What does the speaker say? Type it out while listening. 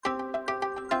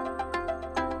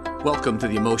Welcome to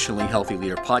the Emotionally Healthy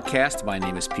Leader podcast. My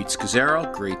name is Pete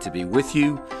Scazzaro. Great to be with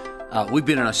you. We've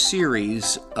been in a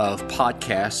series of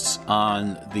podcasts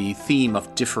on the theme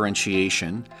of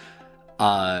differentiation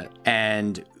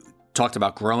and talked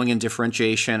about growing in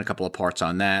differentiation, a couple of parts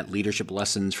on that, leadership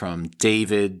lessons from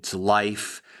David's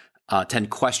life, 10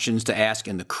 questions to ask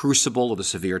in the crucible of the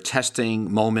severe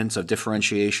testing moments of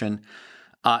differentiation.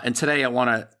 And today I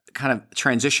want to kind of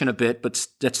transition a bit, but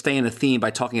let's stay in the theme by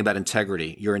talking about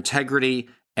integrity, your integrity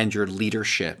and your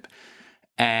leadership.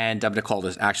 And I'm going to call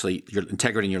this actually your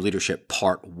integrity and your leadership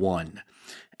part 1.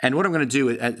 And what I'm going to do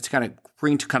is to kind of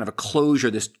bring to kind of a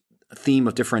closure this theme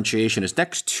of differentiation is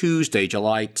next Tuesday,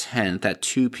 July 10th at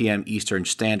 2 p.m. Eastern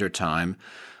Standard Time,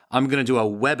 I'm going to do a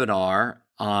webinar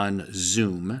on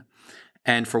Zoom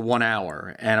and for 1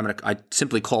 hour. And I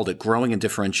simply called it Growing in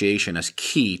Differentiation as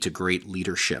Key to Great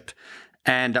Leadership.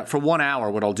 And for 1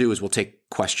 hour, what I'll do is we'll take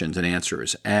questions and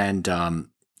answers. And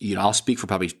I'll speak for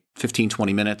probably 15,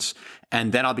 20 minutes.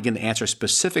 And then I'll begin to answer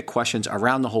specific questions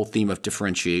around the whole theme of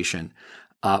differentiation,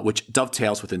 which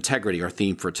dovetails with integrity, our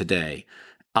theme for today.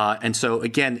 And so,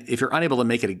 again, if you're unable to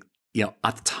make it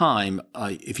at the time,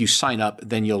 if you sign up,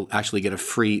 then you'll actually get a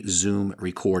free Zoom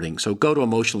recording. So go to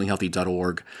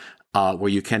emotionallyhealthy.org. Where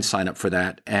you can sign up for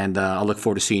that. And I'll look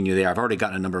forward to seeing you there. I've already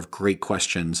gotten a number of great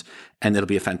questions, and it'll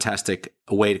be a fantastic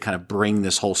way to kind of bring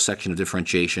this whole section of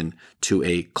differentiation to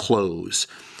a close.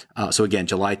 So again,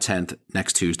 July 10th,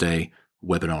 next Tuesday,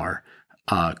 webinar.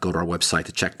 Go to our website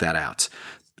to check that out.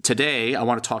 Today, I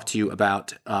want to talk to you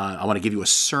about, I want to give you a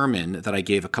sermon that I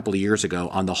gave a couple of years ago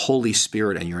on the Holy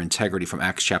Spirit and your integrity from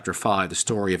Acts chapter 5, the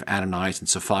story of Ananias and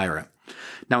Sapphira.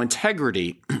 Now,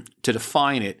 integrity, to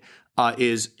define it,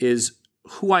 is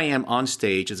who I am on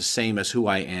stage is the same as who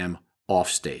I am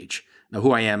off stage. Now,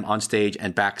 who I am on stage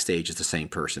and backstage is the same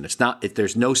person.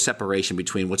 There's no separation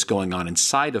between what's going on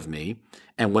inside of me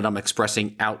and what I'm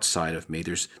expressing outside of me.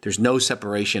 There's no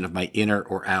separation of my inner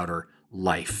or outer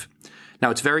life. Now,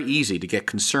 it's very easy to get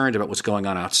concerned about what's going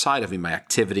on outside of me, my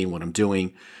activity and what I'm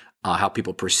doing, how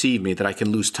people perceive me, that I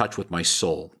can lose touch with my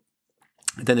soul.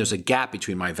 Then there's a gap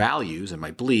between my values and my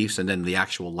beliefs and then the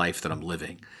actual life that I'm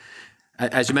living.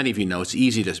 As many of you know, it's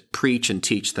easy to preach and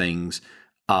teach things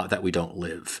that we don't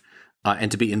live.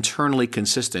 And to be internally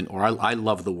consistent, or I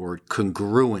love the word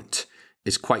congruent,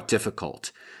 is quite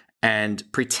difficult. And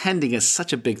pretending is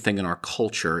such a big thing in our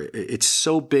culture. It's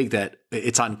so big that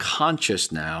it's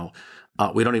unconscious now.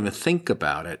 We don't even think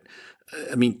about it.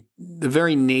 I mean, the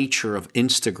very nature of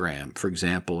Instagram, for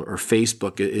example, or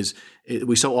Facebook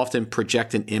we so often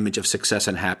project an image of success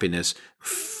and happiness.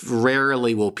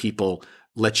 Rarely will people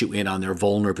let you in on their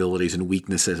vulnerabilities and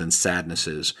weaknesses and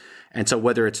sadnesses. And so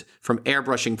whether it's from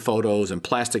airbrushing photos and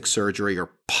plastic surgery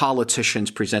or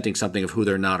politicians presenting something of who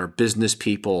they're not, or business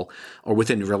people, or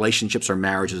within relationships or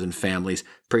marriages and families,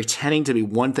 pretending to be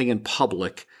one thing in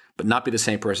public but not be the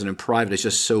same person in private is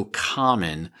just so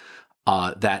common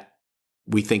that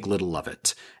we think little of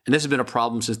it. And this has been a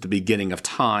problem since the beginning of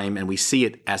time, and we see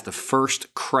it as the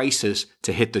first crisis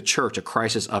to hit the church, a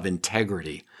crisis of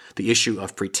integrity, the issue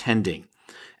of pretending.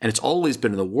 And it's always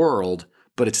been in the world,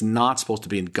 but it's not supposed to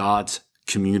be in God's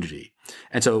community.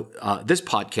 And so this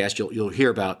podcast, you'll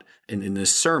hear about in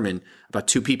this sermon about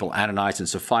two people, Ananias and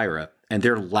Sapphira, and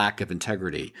their lack of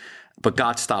integrity. But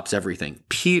God stops everything.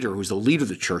 Peter, who's the leader of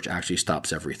the church, actually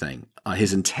stops everything.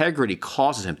 His integrity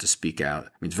causes him to speak out. I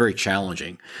mean, it's very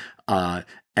challenging.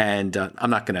 And I'm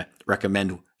not going to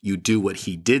recommend you do what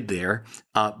he did there,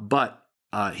 but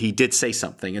he did say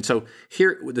something. And so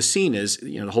here the scene is,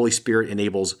 the Holy Spirit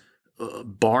enables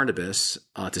Barnabas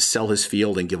to sell his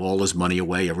field and give all his money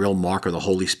away, a real mark of the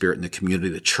Holy Spirit in the community.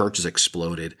 The church has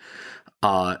exploded.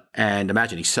 And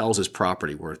imagine he sells his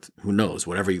property worth, who knows,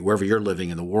 wherever you're living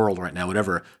in the world right now,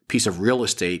 whatever piece of real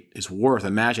estate is worth,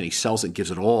 imagine he sells it and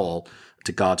gives it all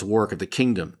to God's work of the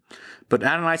kingdom. But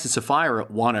Ananias and Sapphira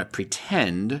want to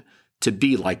pretend to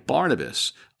be like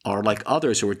Barnabas, or like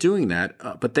others who are doing that,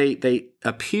 but they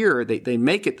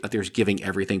make it that there's giving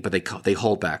everything, but they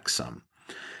hold back some.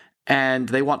 And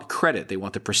they want credit, they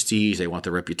want the prestige, they want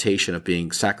the reputation of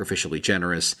being sacrificially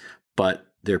generous, but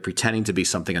they're pretending to be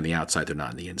something on the outside, they're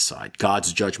not on the inside.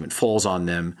 God's judgment falls on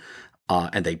them,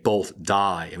 and they both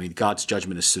die. I mean, God's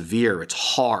judgment is severe, it's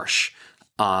harsh.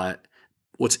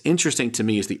 What's interesting to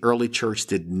me is the early church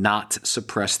did not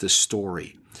suppress this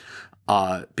story.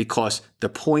 Because the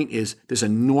point is this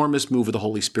enormous move of the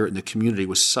Holy Spirit in the community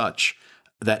was such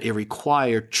that it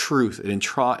required truth.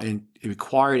 It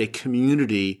required a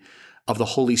community of the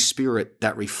Holy Spirit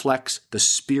that reflects the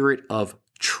spirit of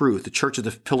truth. The church is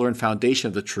the pillar and foundation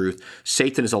of the truth.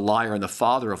 Satan is a liar and the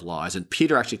father of lies. And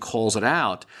Peter actually calls it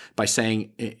out by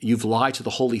saying, you've lied to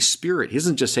the Holy Spirit. He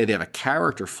doesn't just say they have a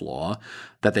character flaw,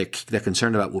 that they're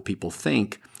concerned about what people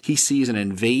think. He sees an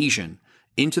invasion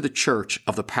into the church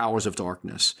of the powers of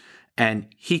darkness. And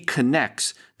he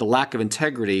connects the lack of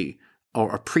integrity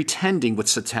or pretending with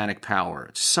satanic power.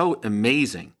 It's so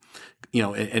amazing.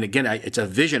 And again, it's a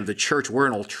vision of the church. We're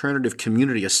an alternative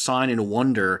community, a sign and a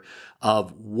wonder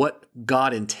of what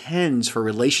God intends for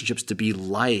relationships to be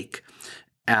like.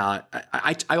 I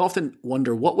often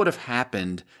wonder what would have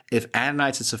happened if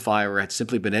Ananias and Sapphira had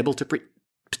simply been able to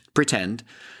pretend.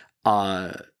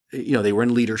 They were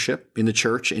in leadership in the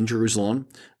church in Jerusalem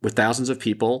with thousands of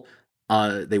people.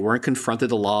 They weren't confronted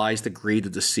the lies, the greed, the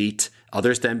deceit.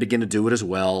 Others then begin to do it as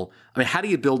well. I mean, how do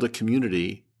you build a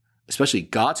community, especially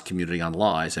God's community, on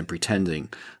lies and pretending?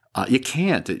 You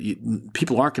can't.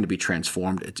 People aren't going to be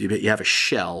transformed. You have a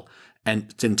shell, and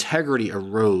its integrity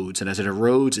erodes. And as it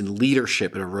erodes in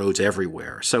leadership, it erodes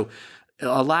everywhere. So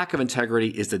a lack of integrity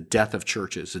is the death of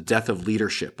churches, the death of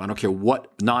leadership. I don't care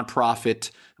what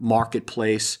nonprofit,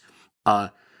 marketplace.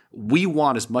 We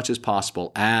want as much as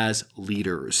possible as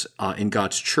leaders in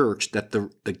God's church that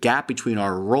the gap between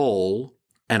our role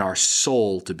and our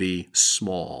soul to be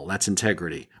small. That's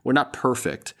integrity. We're not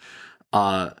perfect,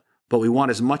 but we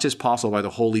want as much as possible by the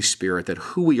Holy Spirit that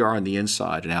who we are on the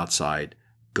inside and outside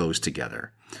goes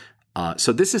together.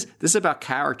 So this is about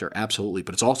character, absolutely,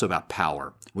 but it's also about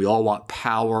power. We all want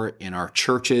power in our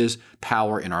churches,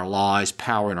 power in our lives,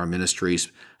 power in our ministries.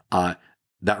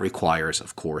 That requires,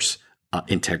 of course,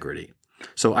 integrity.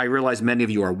 So I realize many of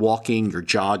you are walking, you're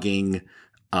jogging,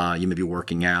 you may be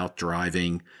working out,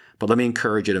 driving, but let me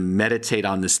encourage you to meditate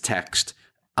on this text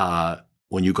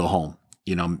when you go home,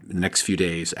 in the next few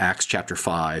days, Acts chapter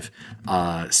 5.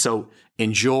 So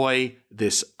enjoy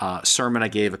this sermon I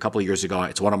gave a couple of years ago.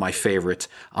 It's one of my favorites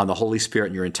on the Holy Spirit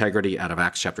and your integrity out of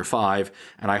Acts chapter 5.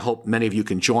 And I hope many of you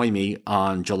can join me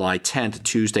on July 10th,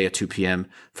 Tuesday at 2 p.m.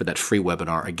 for that free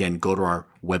webinar. Again, go to our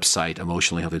website,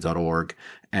 emotionallyhealthy.org,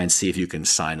 and see if you can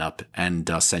sign up and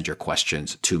send your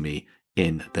questions to me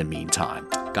in the meantime.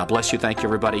 God bless you. Thank you,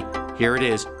 everybody. Here it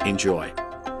is. Enjoy.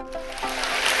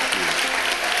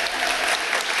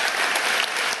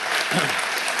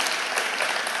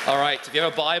 All right, if you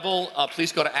have a Bible,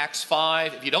 please go to Acts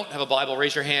 5. If you don't have a Bible,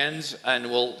 raise your hands and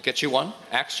we'll get you one.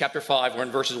 Acts chapter 5, we're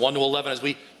in verses 1 to 11 as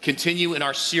we continue in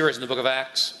our series in the book of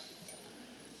Acts.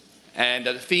 And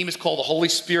the theme is called the Holy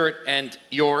Spirit and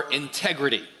Your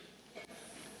Integrity.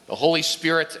 The Holy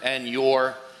Spirit and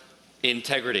Your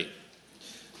Integrity.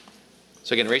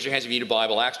 So again, raise your hands if you need a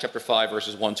Bible. Acts chapter 5,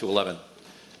 verses 1 to 11.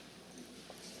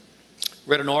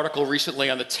 Read an article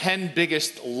recently on the 10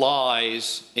 biggest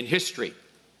lies in history.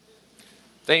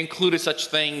 They included such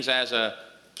things as a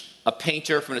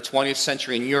painter from the 20th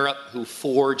century in Europe who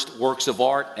forged works of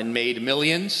art and made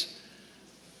millions,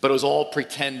 but it was all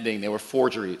pretending. They were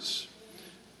forgeries.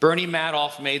 Bernie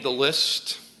Madoff made the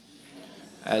list,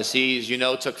 as he, as you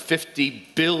know, took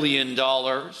 $50 billion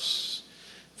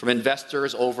from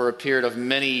investors over a period of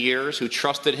many years who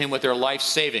trusted him with their life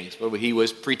savings, but he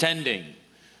was pretending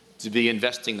to be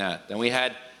investing that. Then we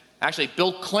had actually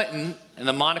Bill Clinton and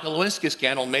the Monica Lewinsky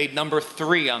scandal made number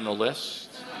 3 on the list,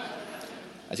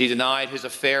 as he denied his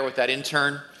affair with that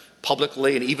intern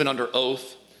publicly and even under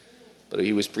oath, but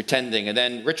he was pretending. And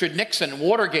then Richard Nixon,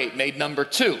 Watergate, made number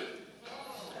 2.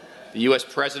 The U.S.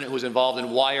 president who was involved in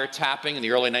wiretapping in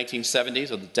the early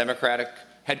 1970s of the Democratic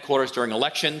headquarters during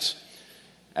elections,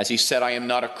 as he said, "I am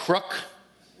not a crook."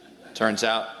 Turns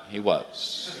out he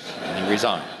was, and he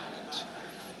resigned.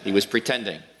 He was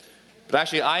pretending. But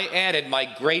actually, I added my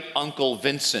great-uncle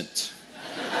Vincent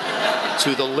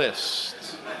to the list.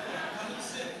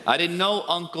 I didn't know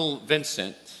Uncle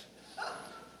Vincent,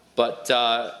 but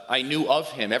I knew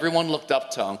of him. Everyone looked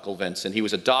up to Uncle Vincent. He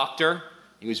was a doctor.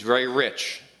 He was very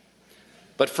rich.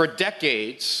 But for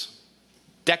decades,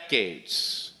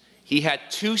 he had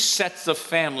 2 sets of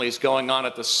families going on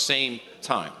at the same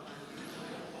time.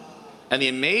 And the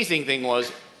amazing thing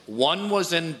was, one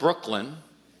was in Brooklyn,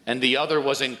 and the other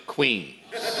was in Queens.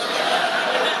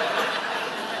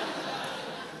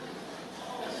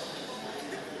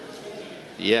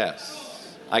 Yes.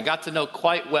 I got to know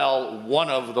quite well one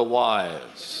of the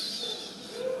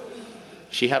wives.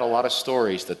 She had a lot of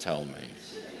stories to tell me.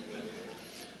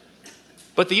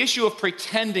 But the issue of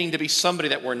pretending to be somebody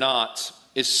that we're not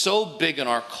is so big in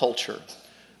our culture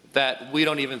that we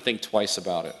don't even think twice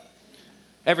about it.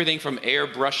 Everything from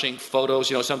airbrushing photos,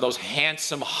 some of those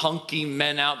handsome, hunky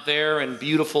men out there and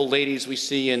beautiful ladies we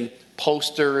see in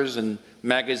posters and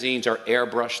magazines are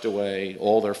airbrushed away,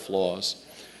 all their flaws.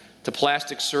 to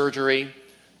plastic surgery,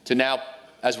 to now,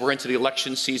 as we're into the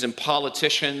election season,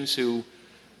 politicians who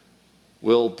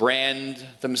will brand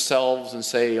themselves and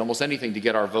say almost anything to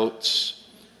get our votes,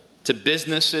 to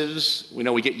businesses. We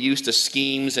know we get used to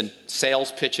schemes and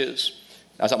sales pitches.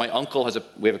 I was at my uncle,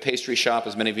 we have a pastry shop,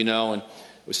 as many of you know, and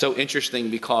it was so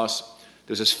interesting because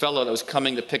there was this fellow that was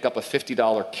coming to pick up a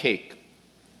 $50 cake,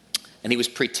 and he was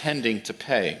pretending to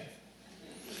pay.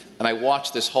 And I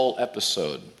watched this whole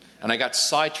episode, and I got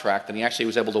sidetracked, and he actually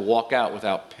was able to walk out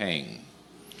without paying.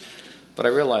 But I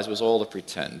realized it was all a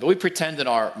pretend. But we pretend in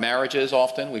our marriages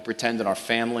often, we pretend in our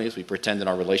families, we pretend in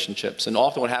our relationships, and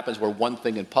often what happens, we're one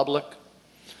thing in public,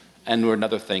 and we're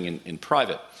another thing in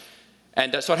private.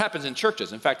 And so it happens in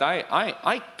churches. In fact,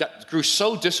 I grew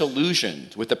so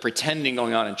disillusioned with the pretending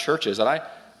going on in churches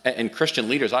and Christian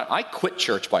leaders, I quit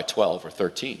church by 12 or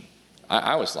 13.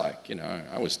 I was like,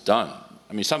 I was done.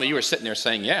 I mean, some of you are sitting there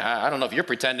saying, yeah, I don't know if you're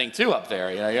pretending too up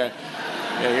there.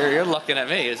 You're looking at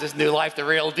me. Is this new life the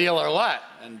real deal or what?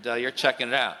 And you're checking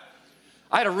it out.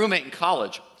 I had a roommate in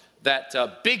college, that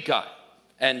big guy.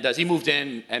 And as he moved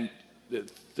in, and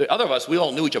the other of us, we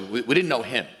all knew each other. We didn't know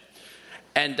him.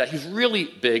 And he's really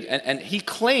big, and he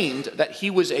claimed that he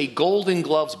was a Golden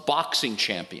Gloves boxing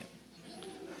champion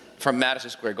from Madison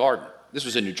Square Garden. This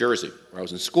was in New Jersey, where I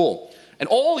was in school. And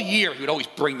all year, he would always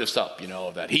bring this up,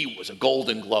 that he was a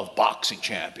Golden Glove boxing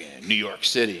champion in New York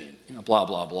City, and blah,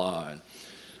 blah, blah. And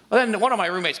then one of my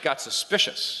roommates got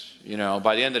suspicious,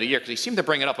 by the end of the year, because he seemed to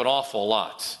bring it up an awful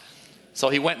lot. So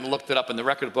he went and looked it up in the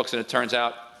record books, and it turns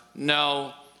out,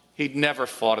 no, he'd never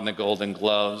fought in the Golden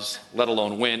Gloves, let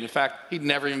alone win. In fact, he'd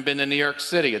never even been to New York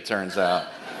City, it turns out.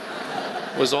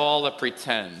 It was all a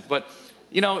pretend. But,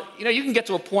 you can get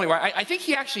to a point where I think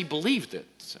he actually believed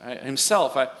it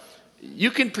himself.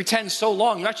 You can pretend so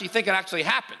long, you actually think it actually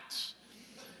happens.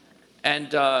 And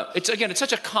it's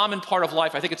such a common part of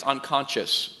life. I think it's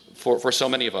unconscious for so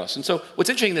many of us. And so what's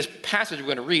interesting in this passage we're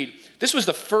going to read, this was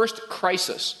the first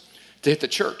crisis to hit the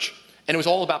church. And it was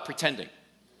all about pretending.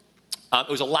 It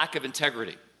was a lack of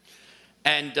integrity.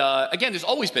 And again, there's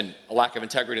always been a lack of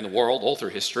integrity in the world, all through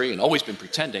history, and always been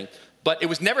pretending. But it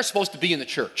was never supposed to be in the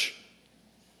church.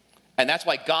 And that's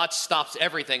why God stops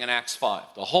everything in Acts 5.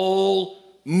 The whole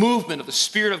movement of the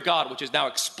Spirit of God, which is now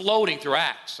exploding through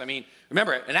Acts. I mean,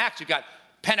 remember, in Acts, you've got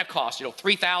Pentecost,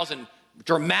 3,000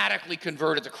 dramatically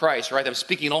converted to Christ, right? Them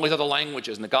speaking in all these other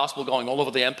languages, and the gospel going all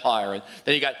over the empire. And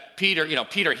then you got Peter,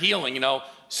 Peter healing,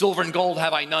 silver and gold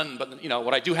have I none, but,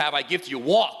 what I do have I give to you.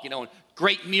 Walk, and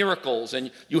great miracles.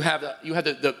 And you have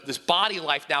this body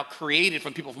life now created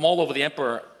from people from all over the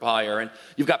empire. And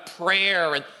you've got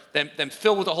prayer and them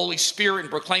filled with the Holy Spirit and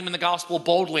proclaiming the gospel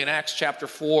boldly in Acts chapter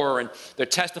 4. And they're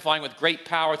testifying with great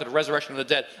power to the resurrection of the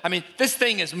dead. I mean, this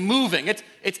thing is moving.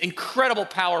 It's incredible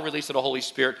power released of the Holy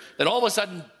Spirit. Then all of a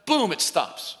sudden, boom, it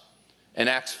stops in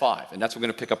Acts 5. And that's what we're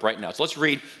going to pick up right now. So let's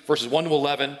read verses 1 to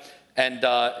 11. And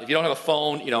if you don't have a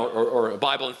phone, or a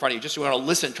Bible in front of you, just want to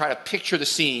listen, try to picture the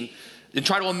scene, and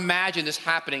try to imagine this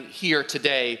happening here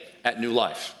today at New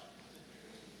Life.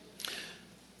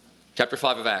 Chapter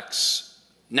 5 of Acts.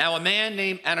 Now a man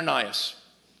named Ananias,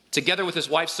 together with his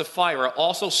wife Sapphira,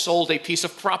 also sold a piece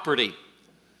of property.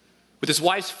 With his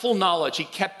wife's full knowledge, he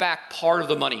kept back part of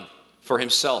the money for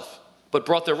himself, but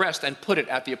brought the rest and put it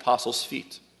at the apostles'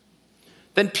 feet.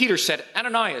 Then Peter said,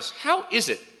 Ananias, how is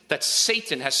it that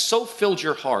Satan has so filled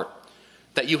your heart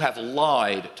that you have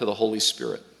lied to the Holy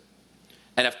Spirit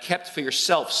and have kept for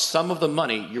yourself some of the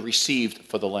money you received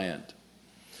for the land?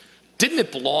 Didn't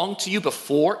it belong to you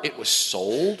before it was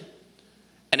sold?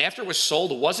 And after it was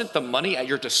sold, wasn't the money at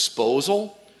your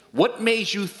disposal? What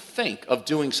made you think of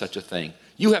doing such a thing?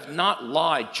 You have not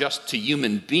lied just to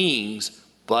human beings,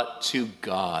 but to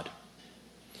God.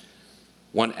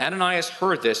 When Ananias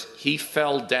heard this, he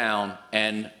fell down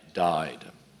and died.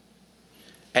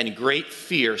 And great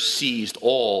fear seized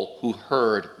all who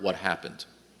heard what happened.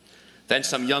 Then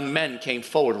some young men came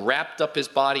forward, wrapped up his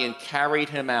body, and carried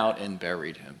him out and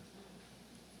buried him.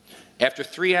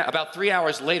 About 3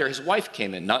 hours later, his wife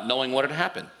came in, not knowing what had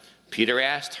happened. Peter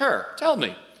asked her, tell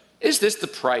me, is this the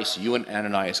price you and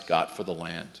Ananias got for the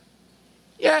land?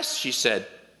 Yes, she said,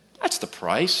 that's the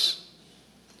price.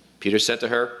 Peter said to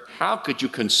her, how could you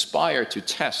conspire to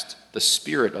test the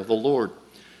Spirit of the Lord?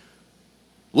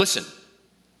 Listen,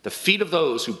 the feet of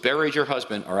those who buried your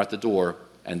husband are at the door,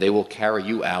 and they will carry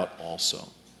you out also.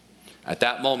 At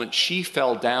that moment, she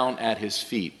fell down at his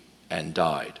feet and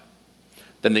died.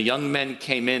 Then the young men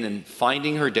came in and,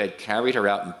 finding her dead, carried her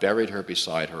out and buried her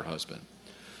beside her husband.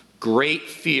 Great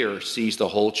fear seized the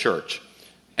whole church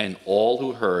and all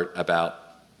who heard about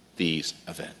these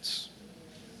events.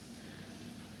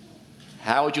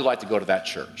 How would you like to go to that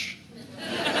church?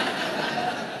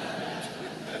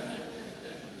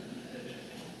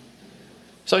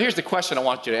 So here's the question I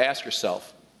want you to ask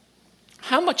yourself.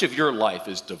 How much of your life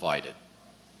is divided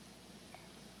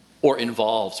or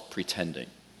involves pretending?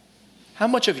 How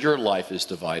much of your life is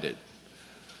divided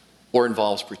or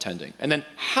involves pretending? And then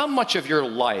how much of your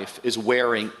life is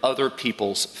wearing other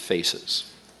people's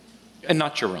faces and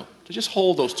not your own? So just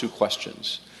hold those two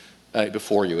questions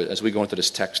before you as we go into this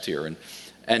text here.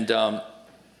 And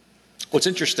what's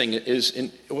interesting is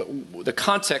the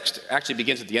context actually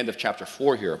begins at the end of chapter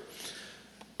 4 here.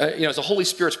 As the Holy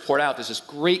Spirit's poured out, there's this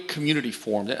great community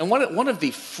formed. And one of the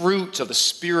fruits of the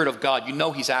Spirit of God,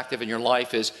 He's active in your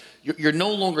life, is you're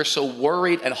no longer so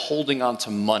worried and holding on to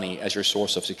money as your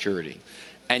source of security.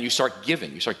 And you start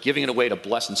giving. You start giving it away to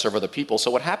bless and serve other people.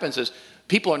 So what happens is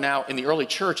people are now, in the early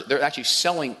church, they're actually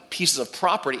selling pieces of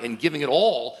property and giving it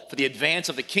all for the advance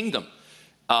of the kingdom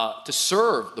to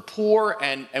serve the poor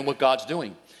and what God's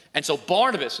doing. And so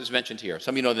Barnabas is mentioned here.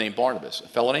 Some of you know the name Barnabas, a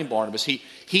fellow named Barnabas. He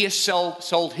has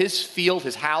sold his field,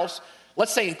 his house.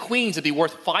 Let's say in Queens it'd be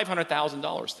worth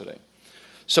 $500,000 today.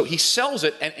 So he sells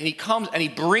it and he comes and he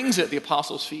brings it at the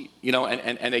apostles' feet,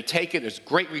 and they take it. There's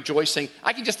great rejoicing.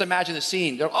 I can just imagine the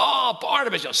scene. They're, oh,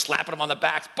 Barnabas, slapping him on the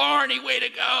back. Barney, way to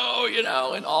go,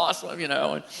 and awesome,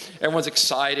 and everyone's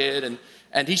excited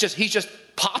and he's just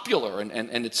popular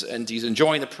and he's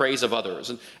enjoying the praise of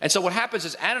others. And so what happens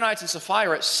is Ananias and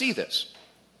Sapphira see this.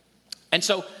 And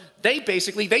so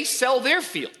they sell their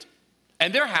field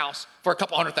and their house for a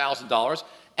couple $100,000.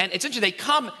 And it's interesting, they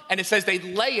come and it says they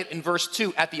lay it in verse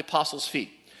 2 at the apostles' feet.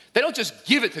 They don't just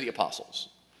give it to the apostles.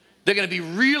 They're going to be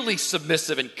really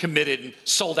submissive and committed and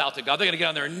sold out to God. They're going to get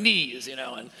on their knees,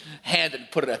 and hand it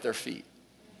and put it at their feet.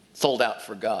 Sold out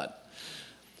for God.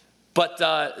 But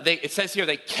it says here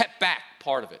they kept back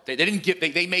part of it. They didn't give.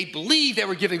 They made believe they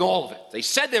were giving all of it. They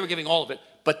said they were giving all of it,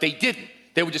 but they didn't.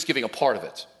 They were just giving a part of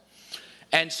it.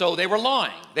 And so they were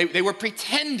lying. They were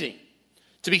pretending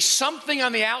to be something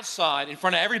on the outside in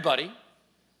front of everybody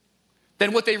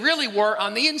than what they really were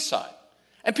on the inside.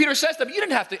 And Peter says to them, you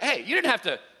didn't have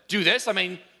to do this. I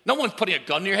mean, no one's putting a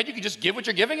gun to your head. You can just give what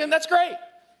you're giving, and that's great.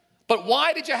 But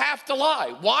why did you have to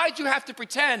lie? Why did you have to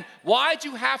pretend? Why did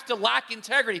you have to lack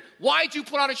integrity? Why did you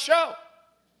put on a show?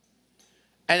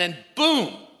 And then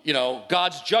boom,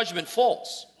 God's judgment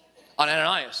falls on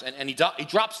Ananias, and he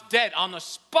drops dead on the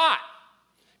spot.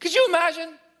 Could you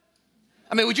imagine?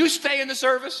 I mean, would you stay in the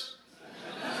service?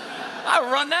 I'd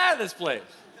run out of this place.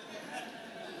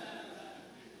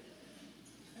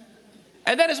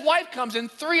 And then his wife comes in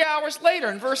 3 hours later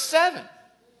in verse 7.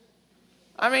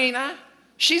 I mean,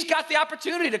 she's got the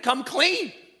opportunity to come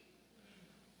clean.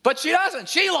 But she doesn't.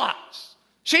 She lies.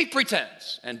 She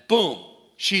pretends. And boom,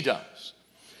 she does.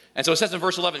 And so it says in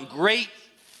verse 11, great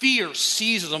fear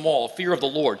seizes them all, fear of the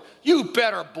Lord. You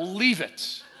better believe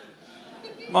it.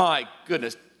 My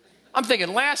goodness. I'm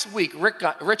thinking last week,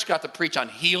 Rich got to preach on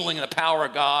healing and the power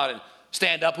of God and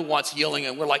stand up who wants healing.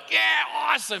 And we're like, yeah,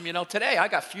 awesome. Today I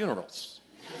got funerals.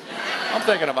 I'm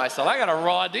thinking to myself, I got a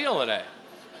raw deal today.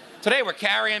 Today we're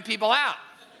carrying people out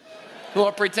who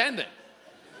are pretending.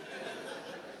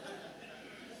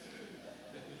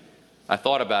 I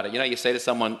thought about it. You say to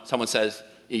someone says,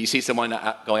 you see someone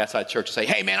going outside church and say,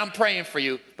 hey man, I'm praying for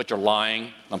you, but you're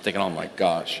lying. I'm thinking, oh my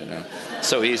gosh,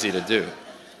 so easy to do.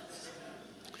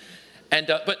 And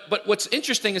but what's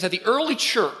interesting is that the early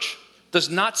church does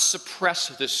not suppress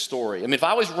this story. I mean, if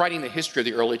I was writing the history of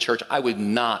the early church, I would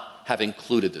not have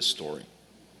included this story.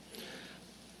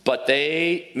 But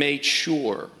they made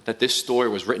sure that this story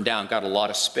was written down, got a lot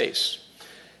of space.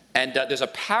 And there's a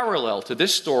parallel to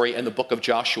this story in the book of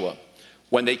Joshua.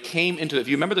 When they came into, if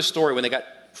you remember the story, when they got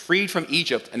freed from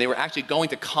Egypt and they were actually going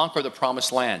to conquer the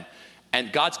promised land.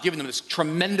 And God's given them this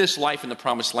tremendous life in the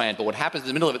promised land. But what happens in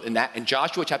the middle of it, in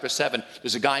Joshua chapter 7,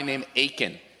 there's a guy named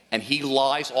Achan. And he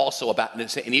lies also about,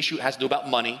 an issue has to do about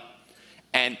money.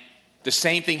 And the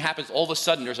same thing happens. All of a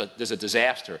sudden, there's a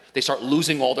disaster. They start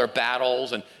losing all their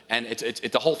battles, and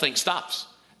the whole thing stops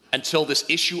until this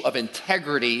issue of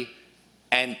integrity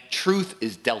and truth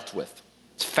is dealt with.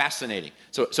 It's fascinating.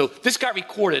 So this got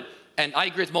recorded, and I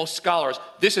agree with most scholars,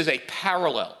 this is a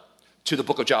parallel to the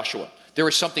book of Joshua. There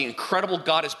is something incredible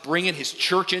God is bringing his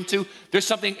church into. There's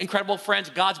something incredible, friends,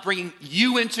 God's bringing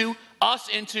you into, us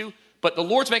into. But the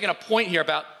Lord's making a point here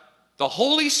about the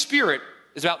Holy Spirit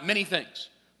is about many things.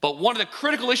 But one of the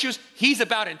critical issues, he's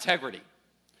about integrity.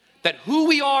 That who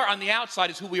we are on the outside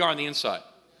is who we are on the inside.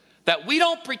 That we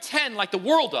don't pretend like the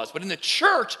world does. But in the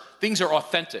church, things are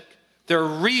authentic. They're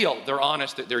real. They're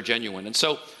honest. They're genuine. And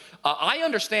so I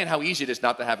understand how easy it is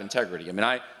not to have integrity. I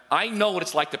mean, I know what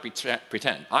it's like to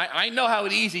pretend. I know how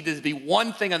easy it is to be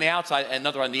one thing on the outside and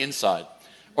another on the inside.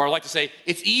 Or I like to say,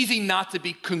 it's easy not to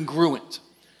be congruent.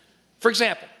 For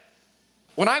example,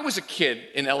 when I was a kid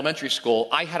in elementary school,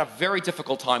 I had a very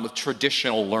difficult time with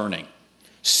traditional learning.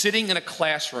 Sitting in a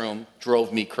classroom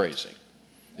drove me crazy,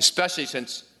 especially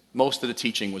since most of the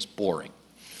teaching was boring.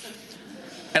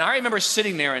 And I remember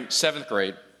sitting there in 7th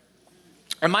grade,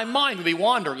 and my mind would be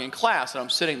wandering in class, and I'm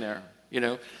sitting there,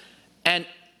 and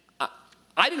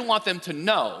I didn't want them to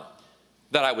know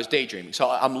that I was daydreaming. So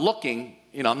I'm looking,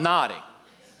 I'm nodding.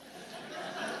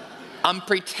 I'm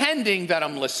pretending that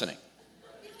I'm listening.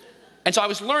 And so I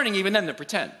was learning even then to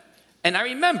pretend. And I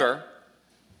remember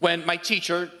when my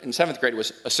teacher in 7th grade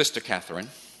was a Sister Catherine,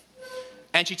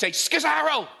 and she'd say,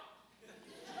 "Scazzaro,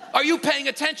 are you paying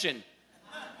attention?"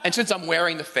 And since I'm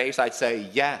wearing the face, I'd say,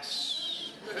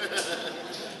 "Yes."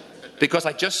 Because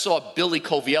I just saw Billy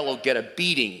Coviello get a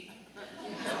beating.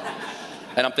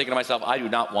 And I'm thinking to myself, I do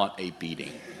not want a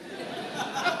beating.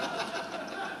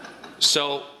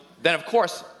 So then, of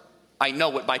course, I know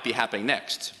what might be happening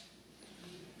next.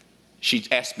 She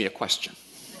asked me a question.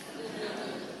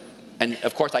 And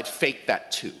of course, I'd fake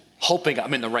that too, hoping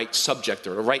I'm in the right subject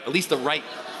or at least the right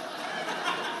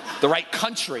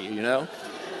country,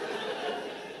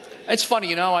 It's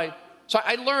funny, so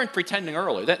I learned pretending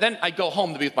early. Then I'd go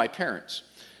home to be with my parents.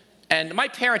 And my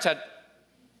parents had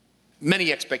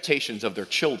many expectations of their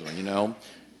children,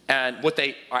 and what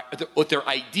their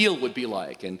ideal would be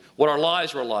like and what our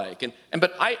lives were like.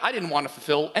 But I didn't want to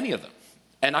fulfill any of them.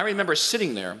 And I remember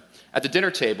sitting there at the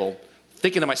dinner table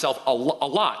thinking to myself a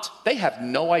lot, they have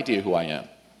no idea who I am.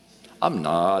 I'm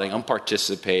nodding, I'm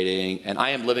participating, and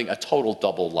I am living a total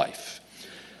double life.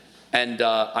 And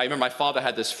I remember my father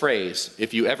had this phrase,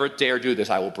 "If you ever dare do this,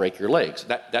 I will break your legs."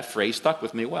 That phrase stuck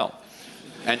with me well.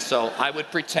 And so I would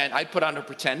pretend, I'd put on a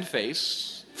pretend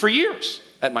face for years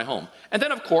at my home. And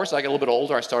then, of course, I got a little bit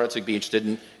older, I started to be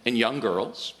interested in young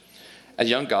girls and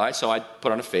young guys, so I'd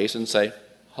put on a face and say,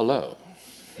 "Hello,"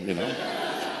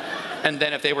 And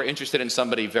then if they were interested in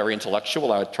somebody very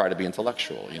intellectual, I would try to be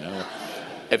intellectual,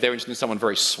 If they were interested in someone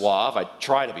very suave, I'd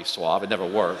try to be suave. It never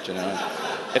worked,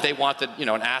 If they wanted, an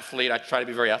athlete, I'd try to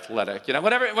be very athletic.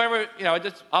 Whatever,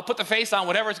 I'll put the face on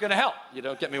whatever's going to help,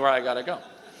 get me where I got to go.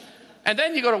 And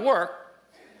then you go to work,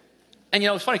 and,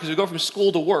 it's funny because we go from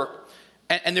school to work,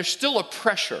 and there's still a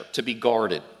pressure to be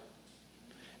guarded.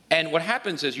 And what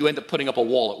happens is you end up putting up a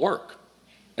wall at work.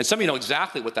 And some of you know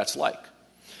exactly what that's like.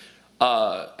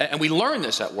 And we learn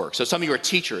this at work. So some of you are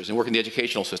teachers and work in the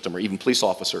educational system, or even police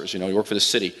officers, you work for the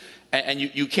city. And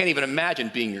you can't even imagine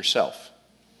being yourself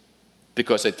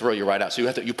because they throw you right out. So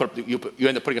you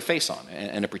end up putting a face on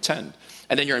and a pretend.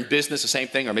 And then you're in business, the same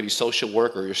thing, or maybe social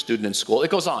work, or you're a student in school.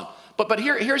 It goes on. But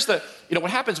here's the,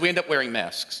 what happens, we end up wearing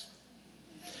masks.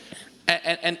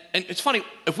 And it's funny,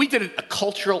 if we did a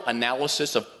cultural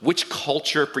analysis of which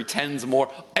culture pretends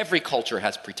more, every culture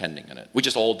has pretending in it. We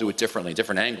just all do it differently,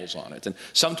 different angles on it, and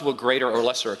some to a greater or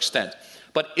lesser extent.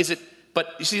 But you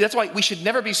see, that's why we should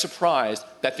never be surprised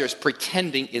that there's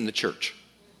pretending in the church.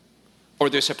 Or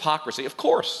there's hypocrisy. Of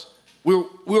course.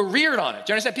 We're reared on it.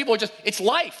 Do you understand? People are it's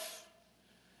life.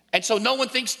 And so no one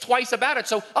thinks twice about it.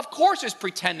 So of course there's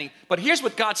pretending. But here's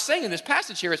what God's saying in this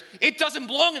passage here is, it doesn't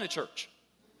belong in the church.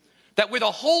 That where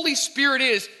the Holy Spirit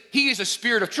is, He is a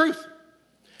spirit of truth.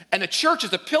 And the church is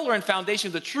the pillar and foundation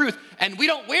of the truth. And we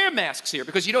don't wear masks here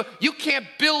because you can't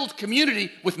build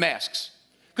community with masks.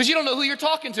 Because you don't know who you're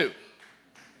talking to.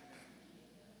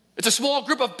 It's a small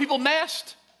group of people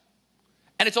masked.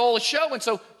 And it's all a show. And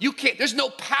so there's no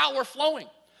power flowing.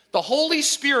 The Holy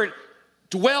Spirit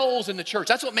dwells in the church.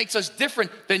 That's what makes us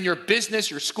different than your business,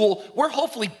 your school. We're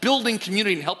hopefully building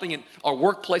community and helping in our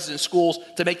workplaces and schools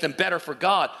to make them better for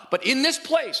God. But in this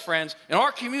place, friends, in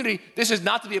our community, this is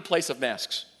not to be a place of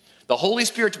masks. The Holy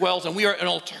Spirit dwells, and we are an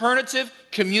alternative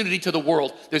community to the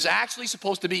world. There's actually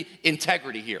supposed to be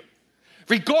integrity here,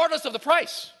 regardless of the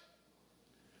price.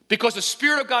 Because the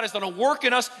Spirit of God is going to work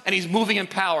in us, and He's moving in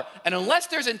power. And unless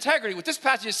there's integrity, what this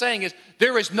passage is saying is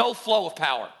there is no flow of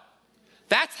power.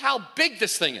 That's how big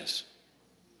this thing is.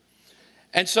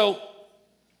 And so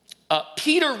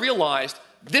Peter realized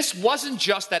this wasn't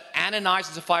just that Ananias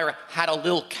and Sapphira had a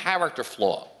little character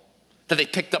flaw that they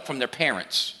picked up from their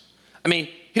parents. I mean,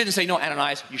 he didn't say, "No,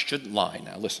 Ananias, you shouldn't lie.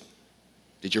 Now listen,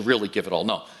 did you really give it all?"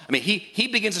 No. I mean, he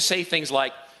begins to say things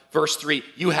like, verse 3,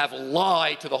 "You have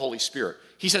lied to the Holy Spirit."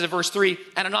 He says in verse 3,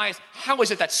 "Ananias, how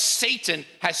is it that Satan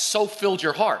has so filled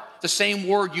your heart?" The same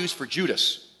word used for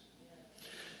Judas.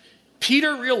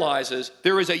 Peter realizes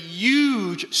there is a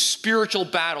huge spiritual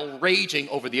battle raging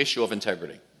over the issue of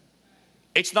integrity.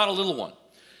 It's not a little one.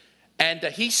 And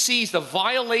he sees the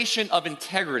violation of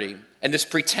integrity and this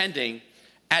pretending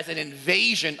as an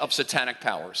invasion of satanic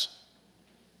powers.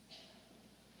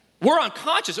 We're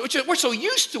unconscious. We're so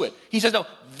used to it. He says, no,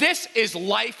 this is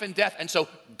life and death. And so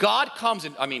God comes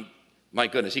in, my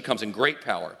goodness, he comes in great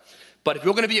power. But if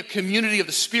we're going to be a community of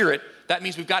the Spirit, that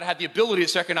means we've got to have the ability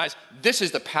to recognize this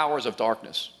is the powers of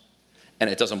darkness. And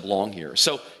it doesn't belong here.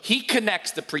 So he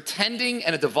connects the pretending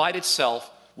and a divided self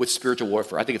with spiritual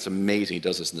warfare. I think it's amazing he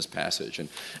does this in this passage.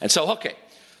 And so, okay.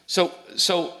 So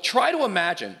try to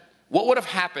imagine what would have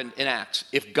happened in Acts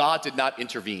if God did not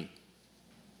intervene.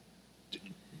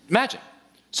 Imagine.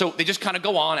 So they just kind of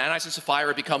go on. Ananias and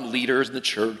Sapphira become leaders in the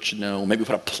church. Maybe we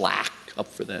put a plaque up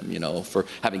for them, for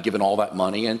having given all that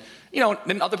money. And,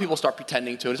 then other people start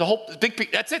pretending to. It's a whole big,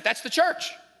 that's it. That's the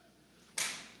church.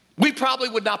 We probably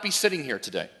would not be sitting here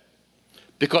today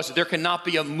because there cannot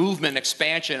be a movement,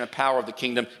 expansion, and power of the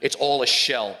kingdom. It's all a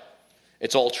shell.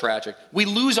 It's all tragic. We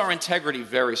lose our integrity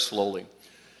very slowly.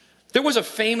 There was a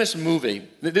famous movie,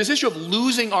 this issue of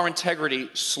losing our integrity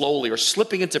slowly or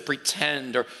slipping into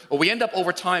pretend, or we end up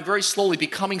over time very slowly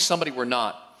becoming somebody we're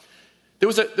not. There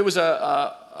was an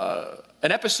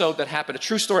episode that happened, a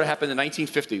true story that happened in the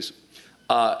 1950s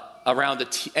around the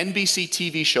NBC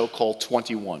TV show called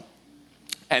 21.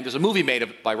 And there's a movie made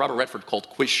by Robert Redford called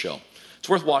Quiz Show. It's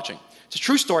worth watching. It's a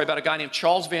true story about a guy named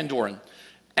Charles Van Doren.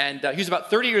 And he was about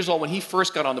 30 years old when he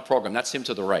first got on the program. That's him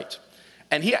to the right.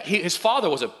 And his father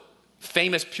was a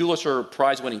famous Pulitzer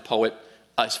Prize-winning poet.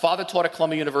 His father taught at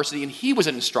Columbia University, and he was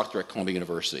an instructor at Columbia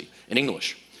University in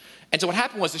English. And so what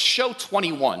happened was the show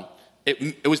 21,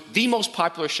 it was the most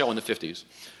popular show in the 50s.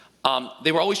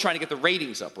 They were always trying to get the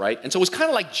ratings up, right? And so it was kind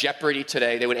of like Jeopardy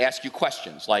today. They would ask you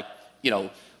questions like,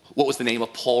 what was the name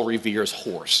of Paul Revere's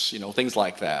horse? Things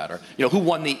like that. Or, who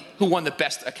won the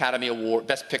Best Academy Award,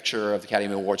 Best Picture of the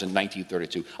Academy Awards in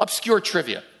 1932? Obscure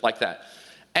trivia like that.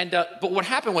 And but what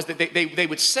happened was that they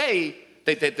would say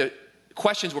that the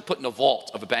questions were put in a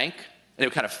vault of a bank, and they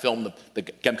would kind of film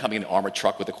them coming in an armored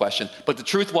truck with the question. But the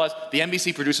truth was, the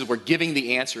NBC producers were giving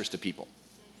the answers to people.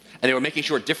 And they were making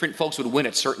sure different folks would win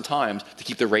at certain times to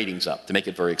keep the ratings up, to make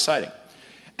it very exciting.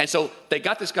 And so they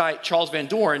got this guy, Charles Van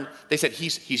Doren. They said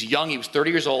he's young, he was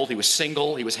 30 years old, he was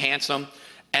single, he was handsome,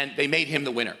 and they made him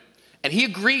the winner. And he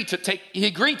agreed to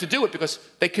do it because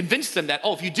they convinced him that,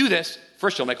 if you do this,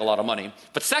 first you'll make a lot of money,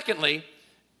 but secondly,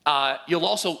 you'll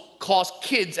also cause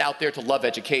kids out there to love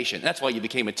education. And that's why you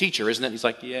became a teacher, isn't it? He's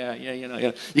like, yeah.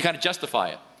 You kind of justify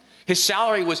it. His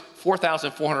salary was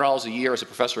 $4,400 a year as a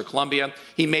professor at Columbia.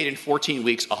 He made in 14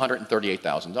 weeks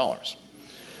 $138,000.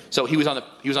 So he was on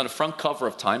the front cover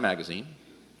of Time magazine.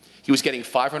 He was getting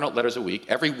 500 letters a week.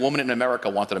 Every woman in America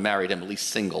wanted to marry him, at least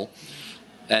single.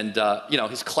 And,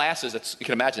 his classes, you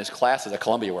can imagine his classes at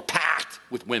Columbia were packed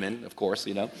with women, of course,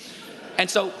 And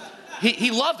so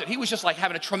he loved it. He was just like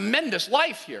having a tremendous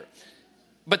life here.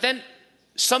 But then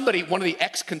one of the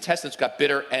ex-contestants got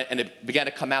bitter, and it began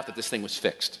to come out that this thing was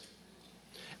fixed.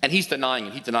 And he's denying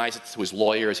it. He denies it to his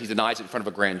lawyers. He denies it in front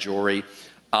of a grand jury.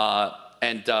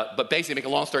 But basically, make a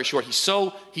long story short, he's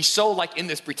so like in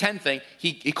this pretend thing,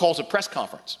 he calls a press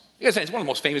conference. He's one of the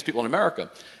most famous people in America.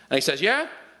 And he says, yeah?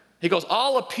 He goes,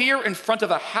 I'll appear in front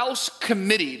of a House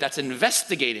committee that's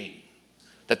investigating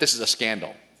that this is a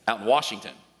scandal out in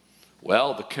Washington.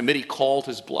 Well, the committee called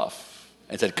his bluff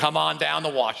and said, come on down to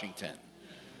Washington.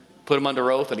 Put him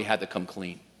under oath, and he had to come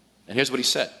clean. And here's what he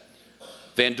said.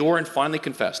 Van Doren finally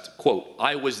confessed, quote,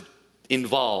 I was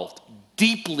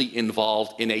deeply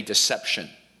involved in a deception.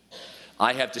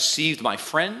 I have deceived my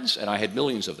friends, and I had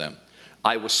millions of them.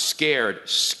 I was scared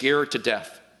to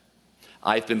death.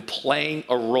 I've been playing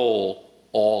a role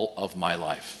all of my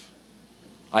life.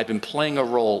 I've been playing a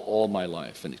role all my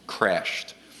life, and it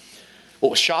crashed. What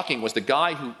was shocking was the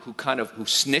guy who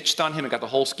snitched on him and got the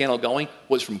whole scandal going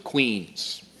was from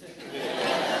Queens.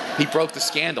 He broke the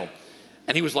scandal.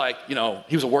 And he was like,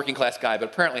 he was a working class guy, but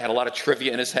apparently had a lot of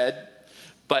trivia in his head.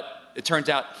 But it turns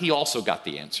out he also got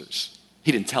the answers.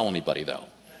 He didn't tell anybody, though.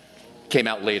 Came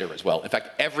out later as well. In fact,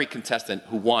 every contestant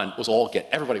who won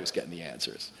everybody was getting the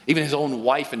answers. Even his own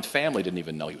wife and family didn't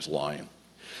even know he was lying.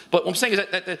 But what I'm saying is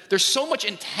that there's so much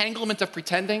entanglement of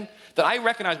pretending that I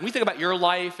recognize when we think about your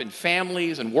life and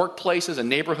families and workplaces and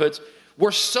neighborhoods,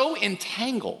 we're so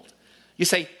entangled. You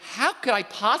say, how could I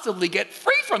possibly get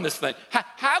free from this thing?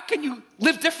 How can you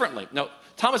live differently? No,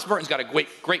 Thomas Merton's got a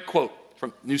great quote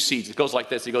from New Seeds. It goes like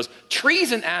this. He goes,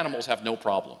 trees and animals have no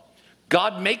problem.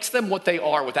 God makes them what they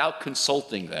are without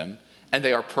consulting them, and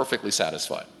they are perfectly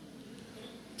satisfied.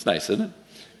 It's nice, isn't it?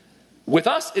 With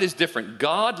us, it is different.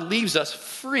 God leaves us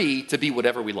free to be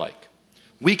whatever we like.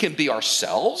 We can be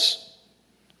ourselves,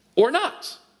 or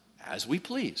not, as we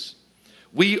please.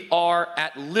 We are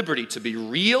at liberty to be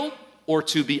real or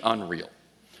to be unreal.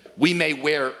 We may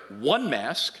wear one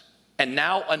mask and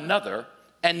now another,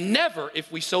 and never,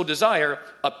 if we so desire,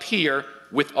 appear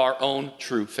with our own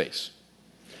true face.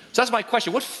 So that's my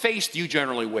question. What face do you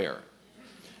generally wear?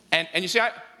 And you see,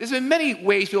 there's been many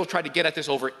ways people have tried to get at this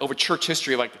over church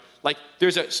history. Like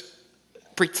there's a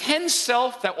pretend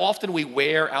self that often we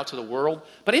wear out to the world,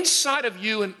 but inside of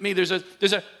you and me, there's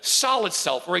a solid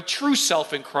self or a true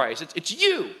self in Christ. It's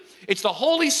you. It's the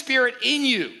Holy Spirit in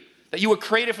you that you were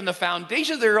created from the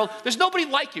foundation of the world. There's nobody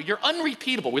like you. You're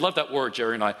unrepeatable. We love that word,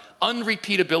 Jerry and I.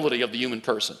 Unrepeatability of the human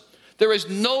person. There is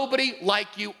nobody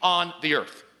like you on the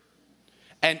earth.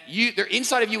 And there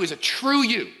inside of you is a true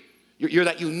you. You're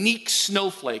that unique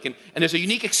snowflake, and there's a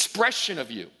unique expression of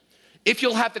you. If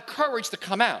you'll have the courage to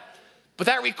come out. But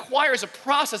that requires a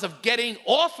process of getting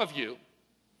off of you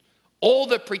all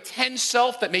the pretend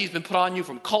self that may have been put on you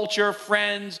from culture,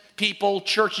 friends, people,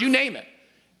 church, you name it,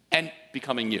 and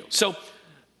becoming you. So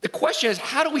the question is,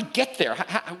 how do we get there?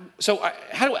 We're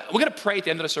going to pray at the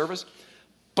end of the service,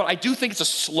 but I do think it's a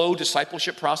slow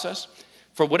discipleship process.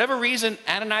 For whatever reason,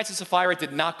 Ananias and Sapphira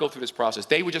did not go through this process.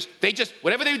 They just,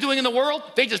 whatever they were doing in the world,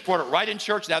 they just brought it right in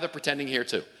church. Now they're pretending here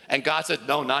too. And God said,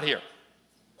 no, not here.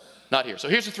 Not here. So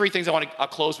here's the three things I'll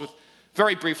close with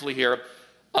very briefly here.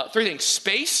 Three things: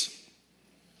 space,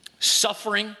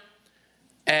 suffering,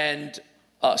 and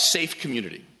safe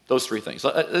community. Those three things.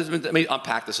 Let me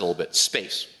unpack this a little bit.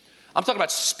 Space. I'm talking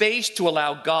about space to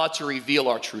allow God to reveal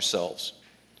our true selves.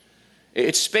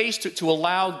 It's space to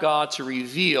allow God to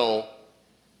reveal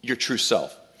your true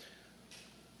self.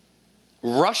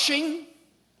 Rushing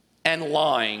and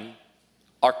lying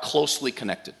are closely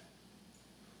connected.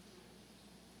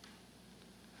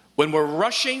 When we're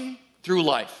rushing through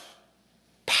life,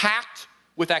 packed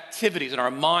with activities in our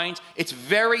minds, it's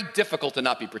very difficult to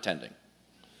not be pretending.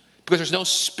 Because there's no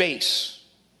space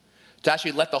to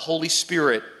actually let the Holy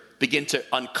Spirit begin to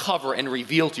uncover and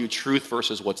reveal to you truth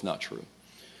versus what's not true.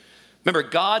 Remember,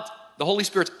 God, the Holy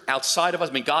Spirit's outside of us.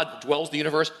 I mean, God dwells in the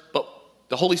universe, but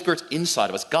the Holy Spirit's inside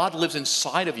of us. God lives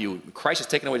inside of you. Christ has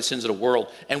taken away the sins of the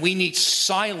world, and we need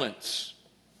silence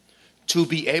to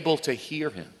be able to hear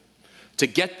him, to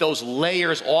get those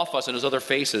layers off us and those other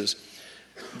faces.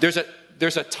 There's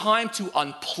a time to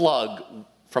unplug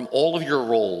from all of your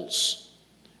roles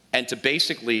and to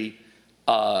basically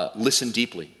listen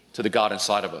deeply to the God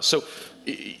inside of us. So,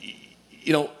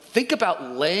 think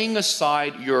about laying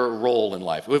aside your role in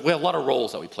life. We have a lot of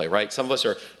roles that we play, right? Some of us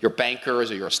are your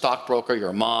bankers, or you're a stockbroker, you're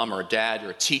a mom or a dad,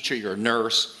 you're a teacher, you're a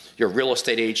nurse, you're a real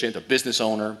estate agent, a business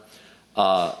owner,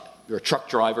 you're a truck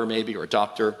driver maybe, or a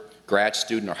doctor, grad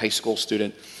student, or high school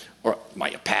student, or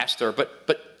a pastor.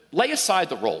 But lay aside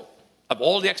the role of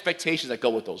all the expectations that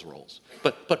go with those roles.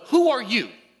 But who are you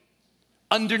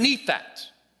underneath that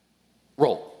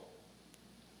role?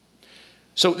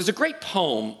 So there's a great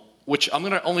poem, which I'm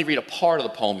going to only read a part of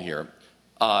the poem here,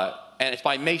 and it's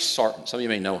by May Sarton. Some of you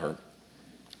may know her.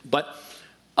 But,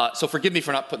 so forgive me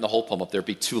for not putting the whole poem up there. It'd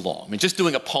be too long. I mean, just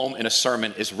doing a poem in a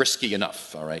sermon is risky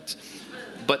enough, all right?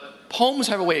 But poems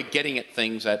have a way of getting at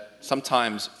things that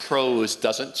sometimes prose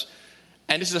doesn't.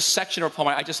 And this is a section of a poem.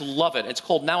 I just love it. It's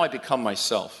called Now I Become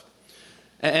Myself.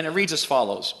 And it reads as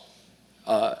follows.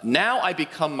 Now I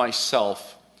become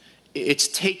myself. It's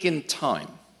taken time.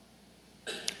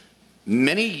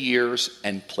 Many years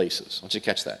and places. I want you to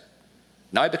catch that.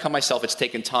 Now I become myself. It's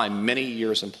taken time, many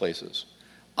years and places.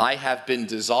 I have been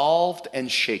dissolved and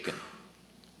shaken,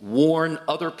 worn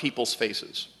other people's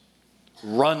faces,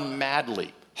 run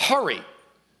madly. Hurry,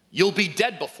 you'll be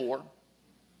dead before.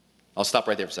 I'll stop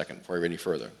right there for a second before I read any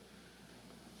further.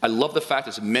 I love the fact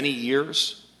it's many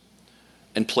years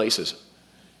and places,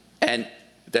 and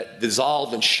that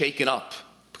dissolved and shaken up,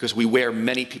 because we wear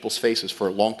many people's faces for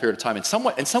a long period of time. In some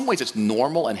ways, it's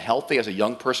normal and healthy as a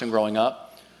young person growing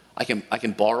up. I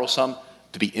can borrow some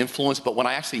to be influenced, but when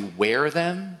I actually wear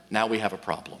them, now we have a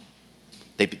problem.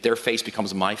 Their face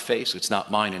becomes my face. It's not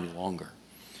mine any longer.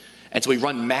 And so we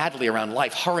run madly around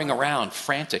life, hurrying around,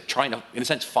 frantic, trying to, in a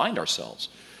sense, find ourselves.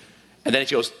 And then it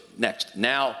goes next.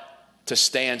 Now, to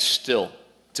stand still,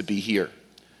 to be here,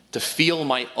 to feel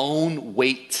my own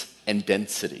weight and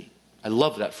density. I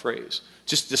love that phrase.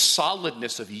 Just the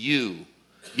solidness of you.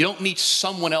 You don't need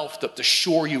someone else to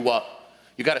shore you up.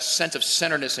 You got a sense of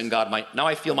centeredness in God. Now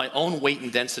I feel my own weight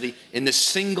and density in this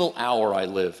single hour I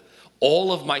live.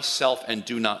 All of myself and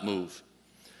do not move.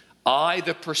 I,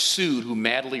 the pursued who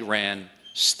madly ran,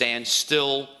 stand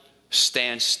still,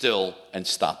 and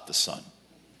stop the sun.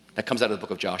 That comes out of the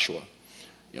book of Joshua.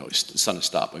 The sun is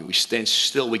stopped. When we stand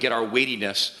still, we get our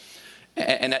weightiness.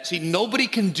 And that, see, nobody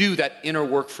can do that inner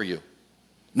work for you.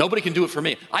 Nobody can do it for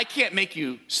me. I can't make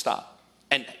you stop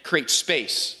and create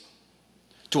space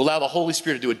to allow the Holy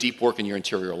Spirit to do a deep work in your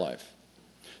interior life.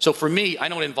 So for me, I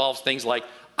know it involves things like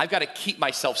I've got to keep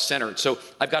myself centered. So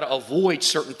I've got to avoid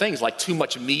certain things like too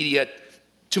much media,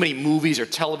 too many movies or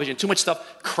television, too much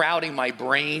stuff crowding my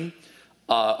brain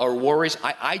or worries.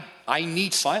 I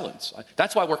need silence.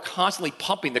 That's why we're constantly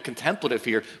pumping the contemplative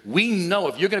here. We know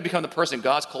if you're going to become the person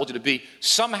God's called you to be,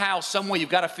 somehow, some way, you've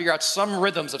got to figure out some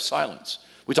rhythms of silence.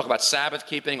 We talk about Sabbath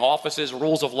keeping, offices,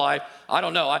 rules of life. I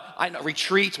don't know. I know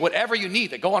retreats, whatever you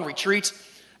need. They go on retreats.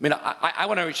 I mean, I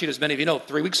went on a retreat, as many of you know,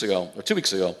 3 weeks ago or 2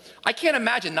 weeks ago. I can't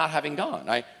imagine not having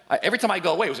gone. Every time I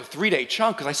go away, it was a 3-day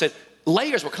chunk because I said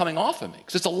layers were coming off of me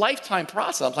because it's a lifetime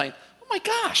process. I'm saying, oh my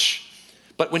gosh.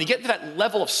 But when you get to that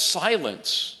level of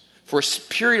silence for a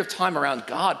period of time around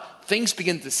God, things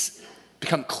begin to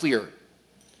become clear.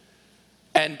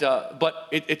 And but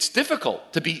it's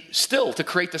difficult to be still, to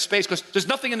create the space, because there's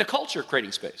nothing in the culture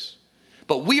creating space.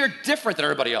 But we are different than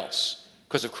everybody else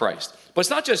because of Christ. But it's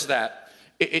not just that.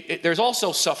 There's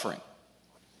also suffering.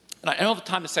 And I don't have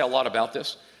time to say a lot about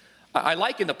this. I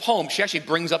like in the poem, she actually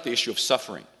brings up the issue of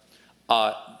suffering.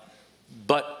 But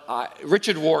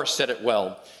Richard Rohr said it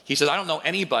well. He says, I don't know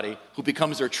anybody who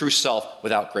becomes their true self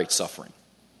without great suffering.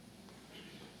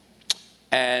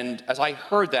 And as I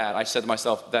heard that, I said to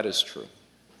myself, that is true.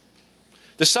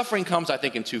 The suffering comes, I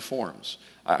think, in two forms.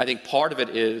 I think part of it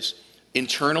is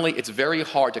internally, it's very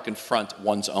hard to confront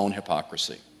one's own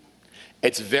hypocrisy.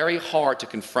 It's very hard to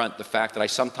confront the fact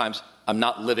that I'm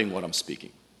not living what I'm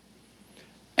speaking.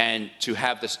 And to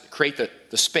have this, create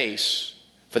the space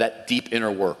for that deep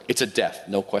inner work. It's a death,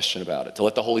 no question about it, to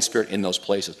let the Holy Spirit in those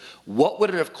places. What would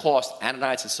it have cost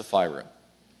Ananias and Sapphira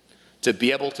to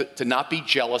be able to not be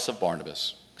jealous of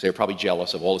Barnabas? Because they were probably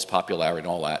jealous of all his popularity and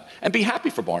all that. And be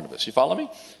happy for Barnabas. You follow me?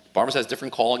 Barnabas has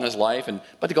different calling in his life.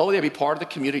 But to go there, be part of the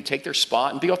community, take their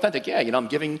spot, and be authentic. Yeah, I'm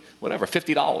giving, whatever,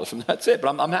 $50, and that's it.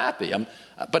 But I'm happy.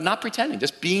 But not pretending,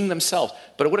 just being themselves.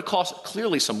 But it would have cost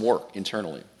clearly some work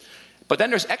internally. But then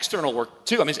there's external work,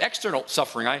 too. I mean, it's external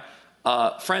suffering.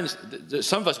 Friends,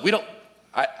 some of us,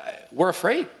 we're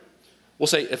afraid. We'll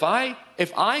say, if I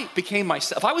became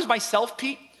myself, if I was myself,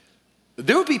 Pete,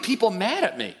 there would be people mad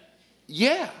at me.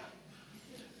 Yeah.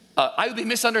 I would be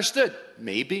misunderstood.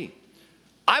 Maybe.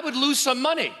 I would lose some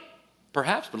money.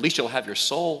 Perhaps, but at least you'll have your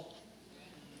soul.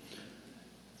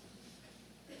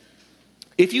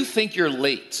 If you think you're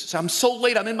late, so I'm so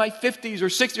late, I'm in my 50s or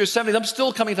 60s or 70s, I'm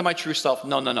still coming to my true self.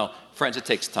 No. Friends, it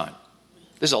takes time.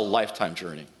 This is a lifetime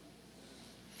journey.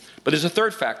 But there's a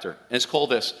third factor, and it's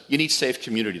called this. You need safe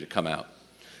community to come out.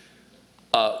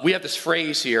 We have this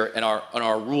phrase here in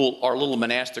our rule, our little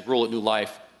monastic rule at New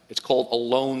Life. It's called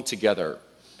alone together.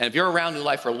 And if you're around New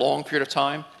Life for a long period of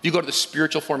time, if you go to the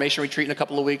spiritual formation retreat in a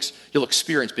couple of weeks, you'll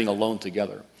experience being alone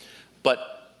together. But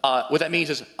what that means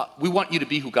is we want you to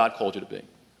be who God called you to be.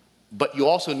 But you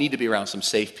also need to be around some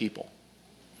safe people.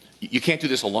 You can't do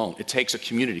this alone. It takes a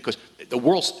community because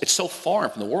it's so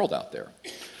foreign from the world out there.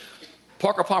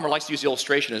 Parker Palmer likes to use the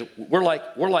illustration. We're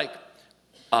like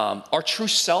our true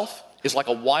self is like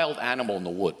a wild animal in the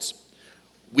woods.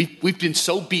 We've been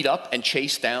so beat up and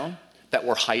chased down that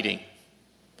we're hiding.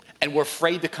 And we're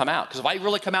afraid to come out. Because if I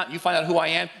really come out and you find out who I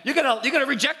am, you're gonna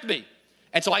reject me.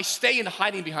 And so I stay in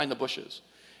hiding behind the bushes.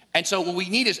 And so what we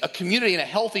need is a community in a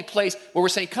healthy place where we're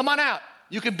saying, come on out.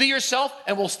 You can be yourself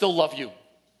and we'll still love you.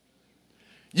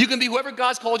 You can be whoever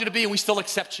God's called you to be and we still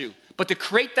accept you. But to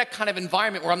create that kind of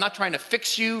environment where I'm not trying to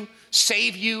fix you,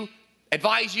 save you,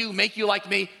 advise you, make you like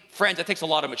me, friends, that takes a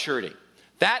lot of maturity.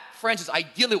 That, friends, is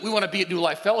ideally what we want to be at New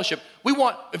Life Fellowship.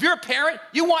 If you're a parent,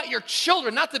 you want your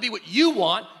children not to be what you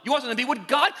want them to be what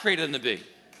God created them to be.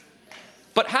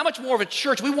 But how much more of a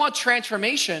church? We want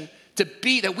transformation to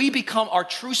be that we become our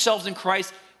true selves in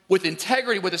Christ with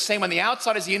integrity. We're the same on the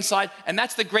outside as the inside, and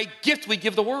that's the great gift we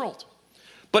give the world.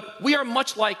 But we are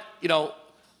much like,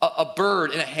 a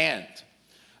bird in a hand.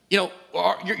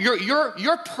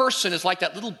 Your person is like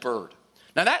that little bird.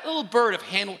 Now that little bird, if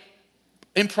handled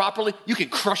improperly, you can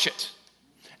crush it.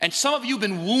 And some of you have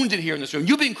been wounded here in this room.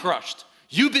 You've been crushed.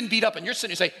 You've been beat up, and you're sitting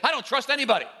there saying, I don't trust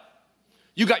anybody.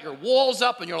 You got your walls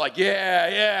up, and you're like,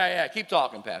 yeah. Keep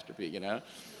talking, Pastor P,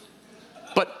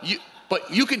 But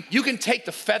you can take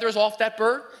the feathers off that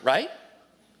bird, right?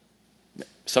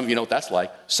 Some of you know what that's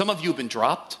like. Some of you have been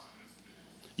dropped.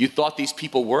 You thought these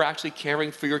people were actually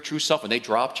caring for your true self, and they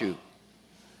dropped you.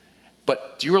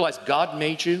 But do you realize God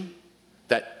made you?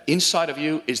 That inside of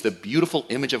you is the beautiful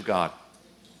image of God.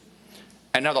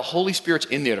 And now the Holy Spirit's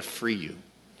in there to free you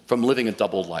from living a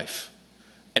double life.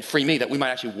 And free me that we might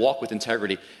actually walk with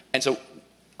integrity. And so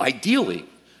ideally,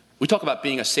 we talk about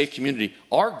being a safe community.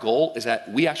 Our goal is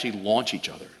that we actually launch each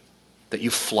other, that you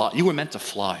fly. You were meant to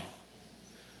fly.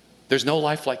 There's no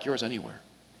life like yours anywhere.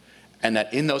 And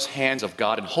that in those hands of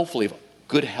God and hopefully of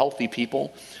good, healthy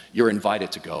people, you're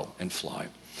invited to go and fly.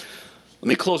 Let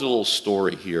me close with a little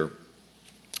story here.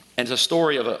 And it's a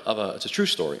story it's a true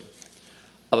story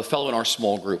of a fellow in our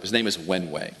small group. His name is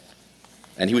Wenwei.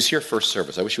 And he was here first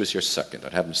service. I wish he was here second.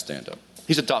 I'd have him stand up.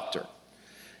 He's a doctor.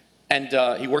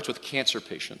 And he works with cancer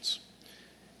patients.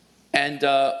 And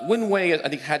Wenwei, I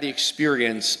think, had the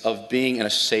experience of being in a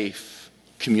safe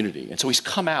community. And so he's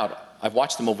come out. I've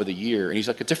watched him over the year, and he's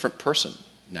like a different person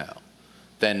now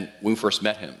than when we first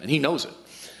met him. And he knows it.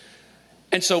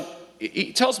 And so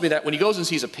he tells me that when he goes and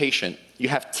sees a patient, you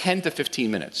have 10 to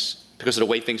 15 minutes because of the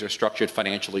way things are structured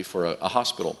financially for a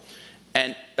hospital.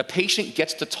 And a patient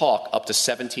gets to talk up to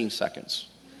 17 seconds.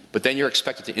 But then you're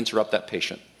expected to interrupt that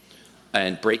patient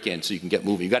and break in so you can get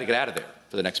moving. You've got to get out of there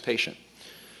for the next patient.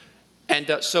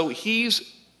 And so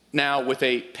he's now with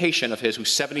a patient of his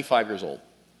who's 75 years old.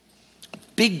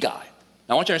 Big guy.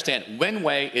 Now I want you to understand,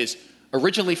 Wenwei is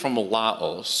originally from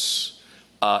Laos.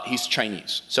 He's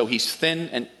Chinese. So he's thin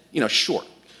and short.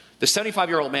 The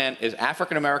 75-year-old man is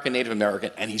African-American, Native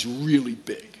American, and he's really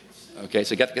big. Okay,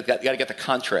 so you got to get the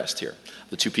contrast here,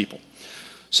 the two people.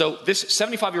 So this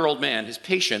 75-year-old man, his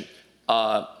patient,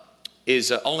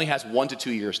 only has 1 to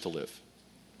 2 years to live.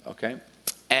 Okay?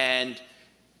 And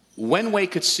Wenwei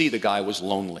could see the guy was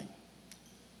lonely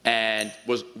and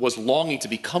was longing to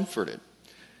be comforted.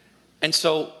 And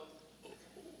so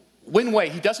Wenwei,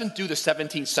 he doesn't do the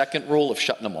 17-second rule of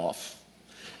shutting them off.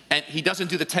 And he doesn't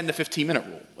do the 10 to 15-minute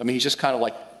rule. I mean, he's just kind of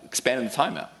like expanding the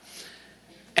timeout.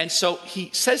 And so he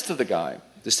says to the guy,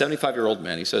 the 75-year-old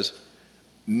man, he says,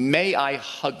 "May I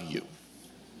hug you?"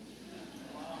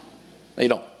 Now, you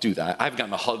don't do that. I haven't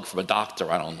gotten a hug from a doctor.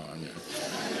 I don't know.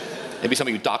 Maybe some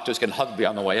of you doctors can hug me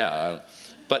on the way out.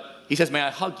 But he says, "May I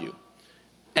hug you?"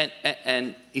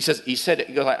 And he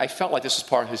said, I felt like this was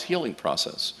part of his healing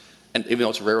process. And even though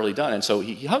it's rarely done. And so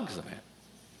he hugs the man,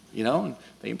 and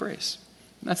they embrace.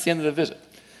 And that's the end of the visit.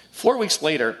 4 weeks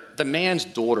later, the man's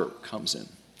daughter comes in.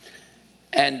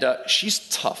 And she's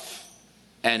tough.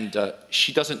 And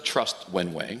she doesn't trust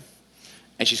Wenwei.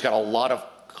 And she's got a lot of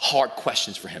hard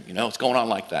questions for him. What's going on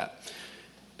like that?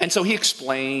 And so he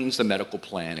explains the medical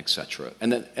plan, etc.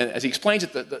 And then as he explains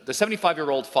it, the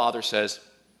 75-year-old father says,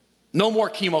 "No more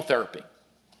chemotherapy.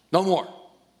 No more."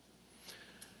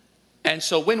 And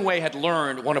so Wenwei had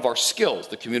learned one of our skills,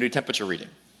 the community temperature reading.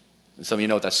 And some of you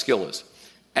know what that skill is.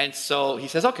 And so he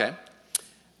says, okay.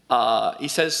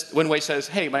 Wenwei says,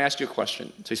 "Hey, may I ask you a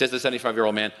question?" So he says to the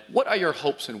 75-year-old man, "What are your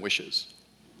hopes and wishes?"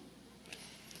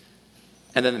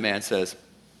 And then the man says,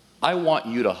 "I want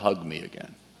you to hug me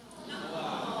again.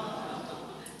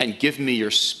 And give me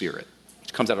your spirit."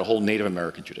 It comes out of a whole Native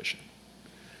American tradition.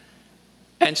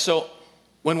 And so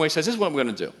Wenwei says, "This is what we're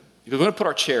going to do. We're going to put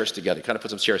our chairs together." He kind of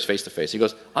puts some chairs face to face. He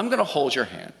goes, "I'm going to hold your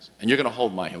hands, and you're going to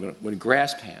hold my hand. We're going to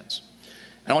grasp hands.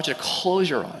 And I want you to close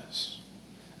your eyes.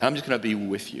 And I'm just going to be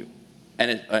with you."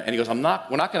 And he goes, we're not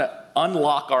going to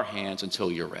unlock our hands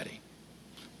until you're ready.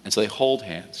 And so they hold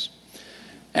hands.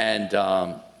 And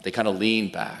they kind of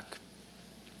lean back.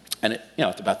 And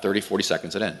after about 30, 40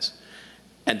 seconds, it ends.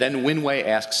 And then Wenwei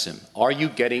asks him, "Are you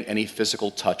getting any physical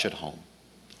touch at home?"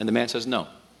 And the man says, "No."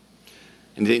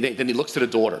 And then he looks to the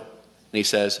daughter, and he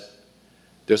says,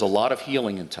 "There's a lot of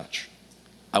healing in touch.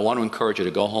 I want to encourage you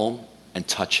to go home and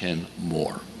touch him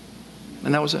more."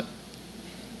 And that was it.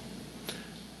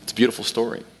 It's a beautiful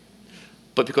story.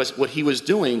 But because what he was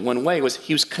doing, Wenwei, was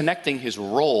he was connecting his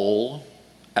role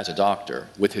as a doctor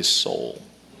with his soul,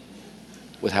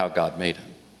 with how God made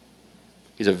him.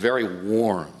 He's a very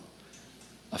warm,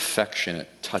 affectionate,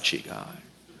 touchy guy.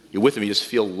 You're with him, you just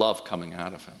feel love coming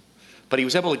out of him. But he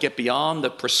was able to get beyond the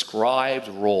prescribed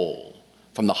role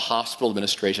from the hospital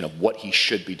administration of what he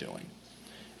should be doing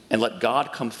and let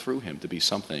God come through him to be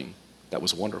something that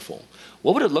was wonderful.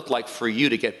 What would it look like for you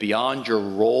to get beyond your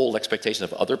role expectations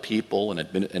of other people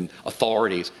and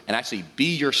authorities and actually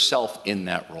be yourself in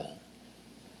that role?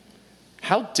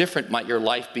 How different might your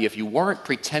life be if you weren't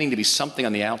pretending to be something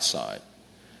on the outside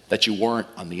that you weren't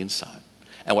on the inside?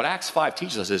 And what Acts 5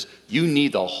 teaches us is you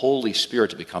need the Holy Spirit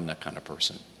to become that kind of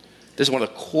person. This is one of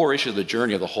the core issues of the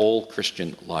journey of the whole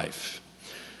Christian life.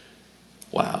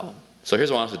 Wow. So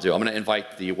here's what I want to do. I'm going to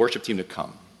invite the worship team to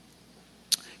come.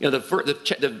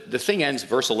 The thing ends,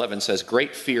 verse 11 says,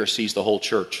 "Great fear seized the whole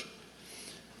church."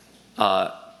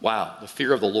 Wow, the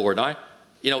fear of the Lord.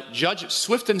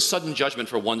 Swift and sudden judgment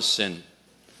for one sin.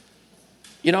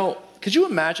 Could you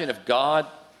imagine if God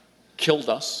killed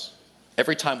us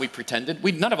Every time we pretended,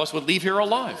 none of us would leave here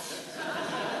alive.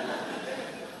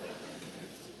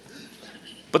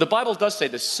 But the Bible does say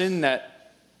the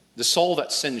soul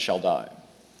that sins shall die,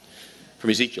 from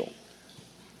Ezekiel.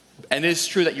 And it is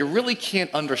true that you really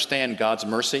can't understand God's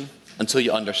mercy until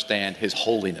you understand his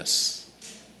holiness.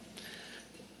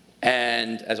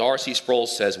 And as R.C. Sproul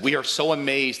says, we are so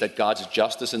amazed at God's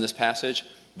justice in this passage,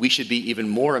 we should be even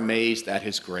more amazed at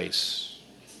his grace.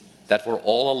 That we're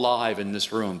all alive in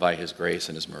this room by his grace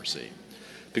and his mercy.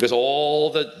 Because all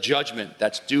the judgment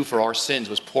that's due for our sins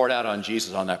was poured out on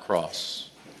Jesus on that cross.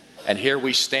 And here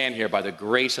we stand here by the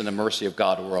grace and the mercy of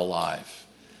God, we're alive.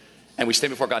 And we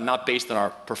stand before God not based on our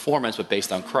performance, but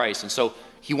based on Christ. And so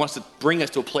he wants to bring us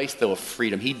to a place, though, of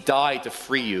freedom. He died to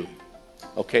free you,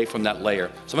 okay, from that layer.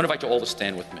 So I'm going to invite you all to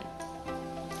stand with me.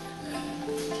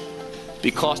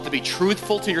 Because to be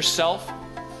truthful to yourself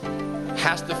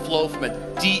has to flow from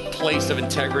a deep place of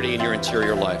integrity in your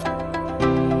interior life.